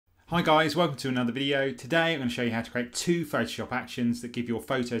Hi guys, welcome to another video. Today I'm going to show you how to create two Photoshop actions that give your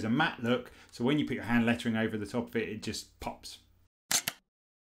photos a matte look, so when you put your hand lettering over the top of it, it just pops.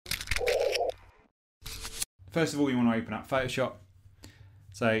 First of all, you want to open up Photoshop.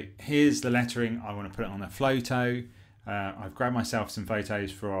 So here's the lettering. I want to put it on a photo. I've grabbed myself some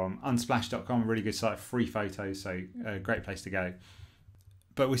photos from unsplash.com, a really good site, free photos, so a great place to go.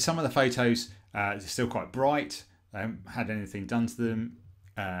 But with some of the photos, they're still quite bright. I haven't had anything done to them.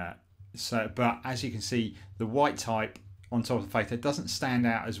 But as you can see, the white type on top of the photo doesn't stand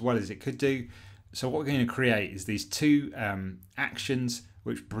out as well as it could do. So what we're going to create is these two actions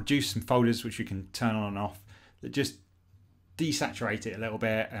which produce some folders which you can turn on and off that just desaturate it a little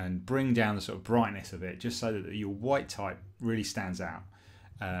bit and bring down the sort of brightness of it, just so that your white type really stands out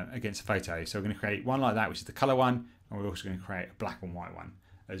against a photo. So we're going to create one like that, which is the color one, and we're also going to create a black and white one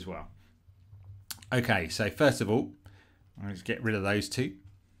as well. Okay, so first of all, I'm going to get rid of those two.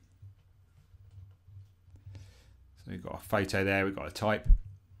 So we've got a photo there, we've got a type.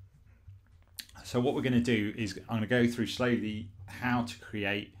 So what we're going to do is I'm going to go through slowly how to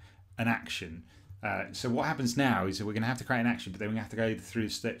create an action. So what happens now is that we're going to have to create an action, but then we have to go through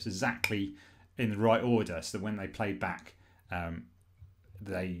the steps exactly in the right order, so that when they play back,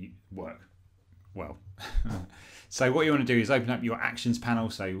 they work well. So what you want to do is open up your actions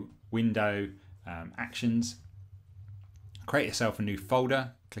panel, so window, actions, create yourself a new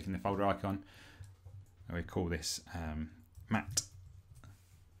folder, clicking the folder icon, and we call this matte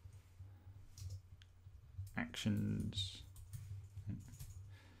actions.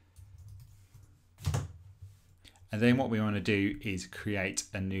 And then what we want to do is create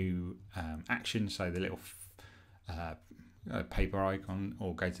a new action, so the little paper icon,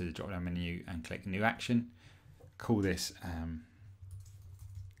 or go to the drop down menu and click new action. Call this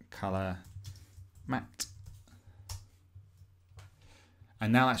color matte.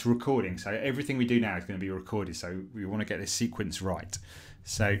 And now that's recording, so everything we do now is going to be recorded, so we want to get this sequence right.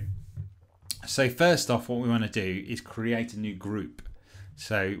 So first off, what we want to do is create a new group.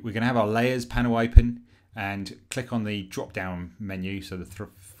 So we're going to have our layers panel open and click on the drop down menu, so the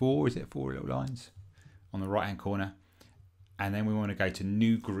four little lines on the right hand corner, and then we want to go to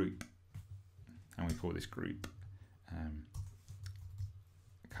new group, and we call this group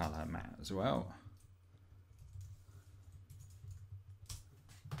color matte as well.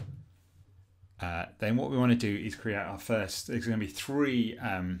 Then what we want to do is create our first, there's going to be three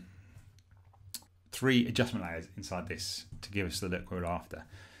adjustment layers inside this to give us the look we're after.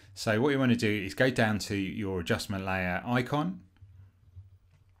 So what you want to do is go down to your adjustment layer icon,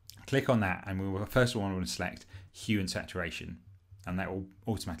 click on that, and we will first of all want to select hue and saturation, and that will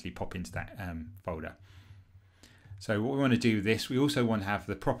automatically pop into that folder. So what we want to do with this, we also want to have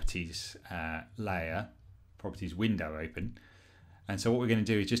the properties layer, properties window open. And so what we're going to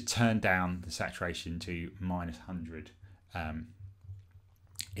do is just turn down the saturation to -100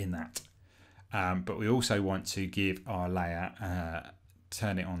 in that. But we also want to give our layer,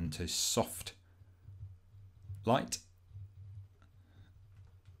 turn it on to soft light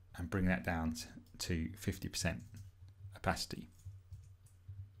and bring that down to 50% opacity.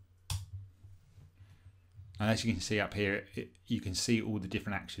 And as you can see up here, you can see all the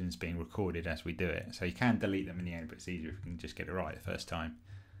different actions being recorded as we do it. So you can delete them in the end, but it's easier if you can just get it right the first time.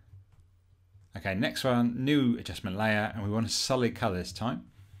 Okay, next one, new adjustment layer, and we want a solid color this time.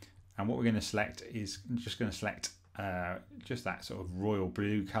 And what we're going to select is, I'm just going to select just that sort of royal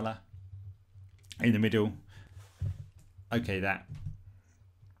blue color in the middle. Okay, that.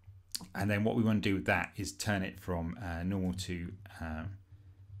 And then what we want to do with that is turn it from normal to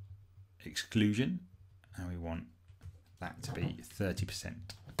exclusion. And we want that to be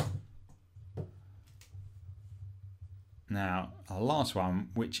 30%. Now, our last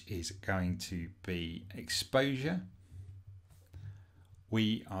one, which is going to be exposure,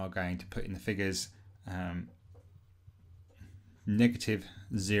 we are going to put in the figures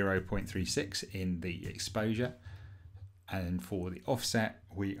 -0.36 in the exposure, and for the offset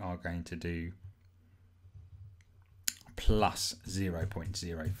we are going to do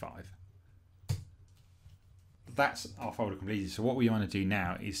 +0.05. That's our folder completed. So what we want to do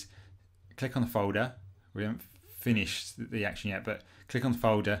now is click on the folder. We haven't finished the action yet, but click on the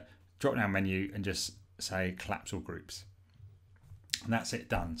folder, drop down menu, and just say collapse all groups. And that's it,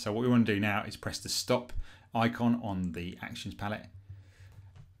 done. So what we want to do now is press the stop icon on the actions palette.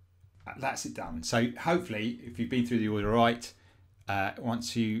 That's it, done. So hopefully, if you've been through the order right,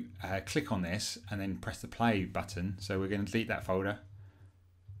 once you click on this and then press the play button, so we're going to delete that folder,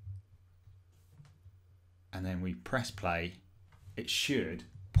 and then we press play, it should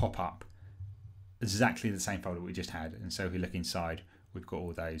pop up exactly the same folder we just had. And so if we look inside, we've got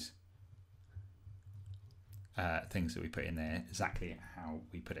all those things that we put in there exactly how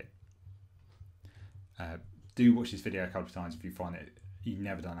we put it. Do watch this video a couple of times if you find that you've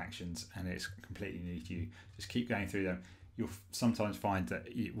never done actions and it's completely new to you. Just keep going through them. You'll sometimes find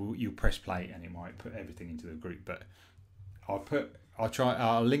that you'll press play and it might put everything into the group, but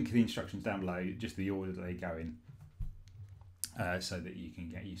I'll link the instructions down below, just the order that they go in, so that you can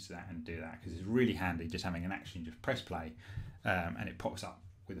get used to that and do that, because it's really handy just having an action. Just press play and it pops up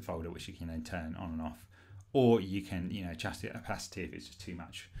with a folder which you can then turn on and off, or you can adjust the opacity if it's just too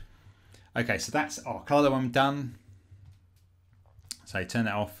much. Okay, so that's our colour one done. So turn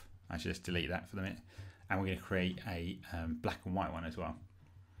that off. I should just delete that for the minute, and we're going to create a black and white one as well.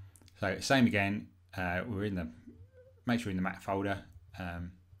 So same again. Make sure we're in the Mac folder.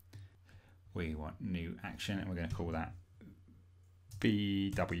 We want new action, and we're going to call that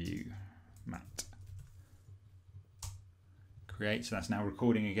BW Matte. Create. So that's now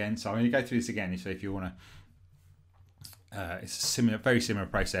recording again. So I'm going to go through this again. So if you want to, it's a very similar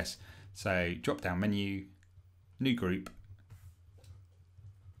process. So drop down menu, new group,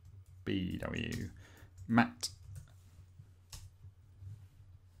 BW Matte.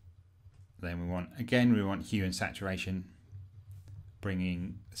 Then we want hue and saturation,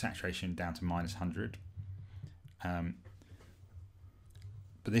 bringing saturation down to -100.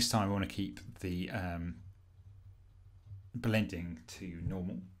 But this time we want to keep the blending to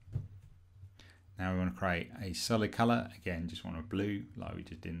normal. Now we want to create a solid color. Again, just want a blue like we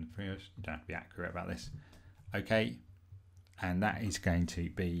just did in the previous. You don't have to be accurate about this. Okay, and that is going to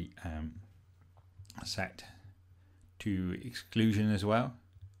be set to exclusion as well.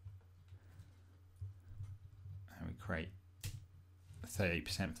 And we create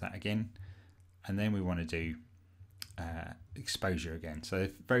 30% for that again. And then we want to do exposure again. So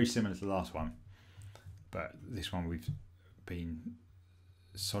very similar to the last one, but this one we've been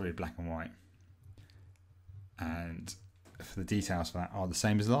solid black and white. And for the details for that are the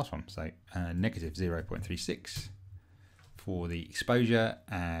same as the last one. So negative 0.36 for the exposure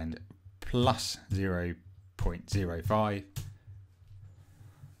and plus 0.05.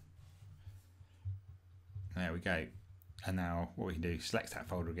 There we go. And now what we can do, select that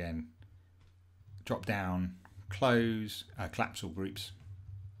folder again, drop down, close, collapse all groups,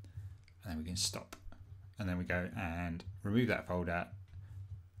 and then we can stop. And then we go and remove that folder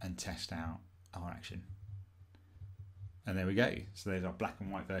and test out our action. And there we go. So there's our black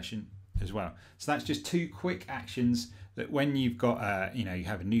and white version as well. So that's just two quick actions that when you've got, you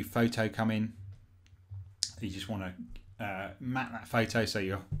have a new photo come in, you just want to matte that photo so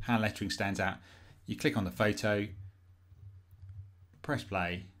your hand lettering stands out. You click on the photo, press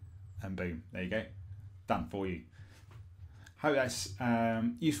play, and boom, there you go. Done for you. Hope that's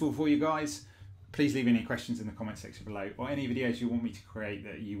useful for you guys. Please leave any questions in the comment section below, or any videos you want me to create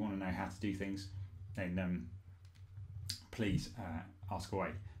that you want to know how to do things, then please ask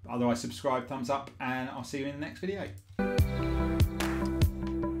away. But otherwise, subscribe, thumbs up, and I'll see you in the next video.